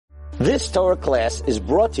This Torah class is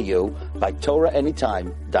brought to you by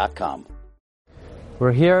TorahAnytime.com.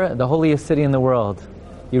 We're here at the holiest city in the world,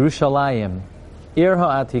 Yerushalayim, Ir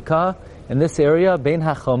HaAtikah. In this area, Bein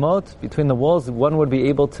HaChamot, between the walls, one would be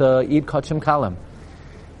able to eat Kachim Kalim.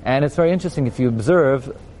 And it's very interesting if you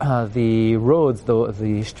observe the roads,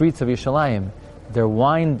 the streets of Yerushalayim. They're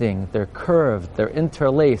winding, they're curved, they're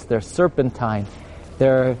interlaced, they're serpentine,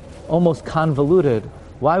 they're almost convoluted.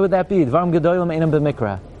 Why would that be? Dvarim Gedolim Einam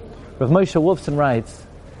B'Mikra. Rav Moshe Wolfson writes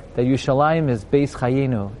that Yerushalayim is Beis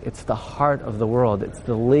Chayenu. It's the heart of the world. It's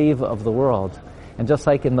the lave of the world. And just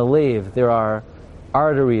like in the lave, there are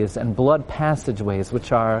arteries and blood passageways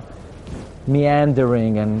which are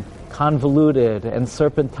meandering and convoluted and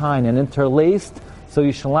serpentine and interlaced. So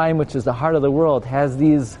Yerushalayim, which is the heart of the world, has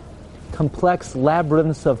these complex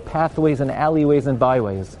labyrinths of pathways and alleyways and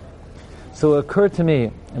byways. So it occurred to me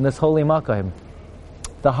in this holy Makom,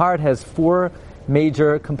 the heart has four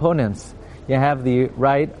major components. You have the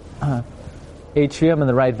right atrium and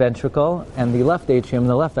the right ventricle, and the left atrium and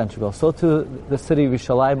the left ventricle. So too, the city of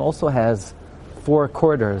Yerushalayim also has four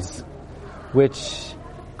quarters, which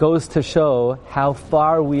goes to show how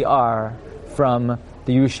far we are from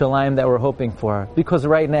the Yerushalayim that we're hoping for. Because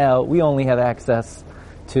right now, we only have access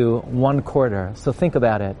to one quarter. So think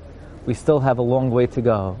about it. We still have a long way to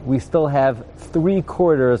go. We still have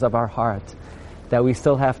 3/4 of our heart that we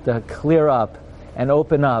still have to clear up and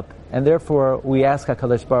open up. And therefore, we ask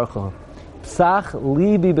HaKadosh Baruch Hu, Psach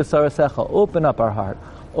libi b'sarasecha, open up our heart.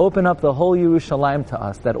 Open up the whole Yerushalayim to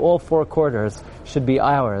us, that all 4 quarters should be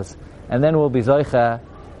ours. And then we'll be Zoicha,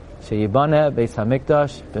 Sheyibane Beis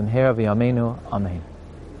HaMikdash, B'mhera v'yameinu, Amen.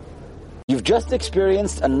 You've just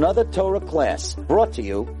experienced another Torah class brought to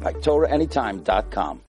you by TorahAnytime.com.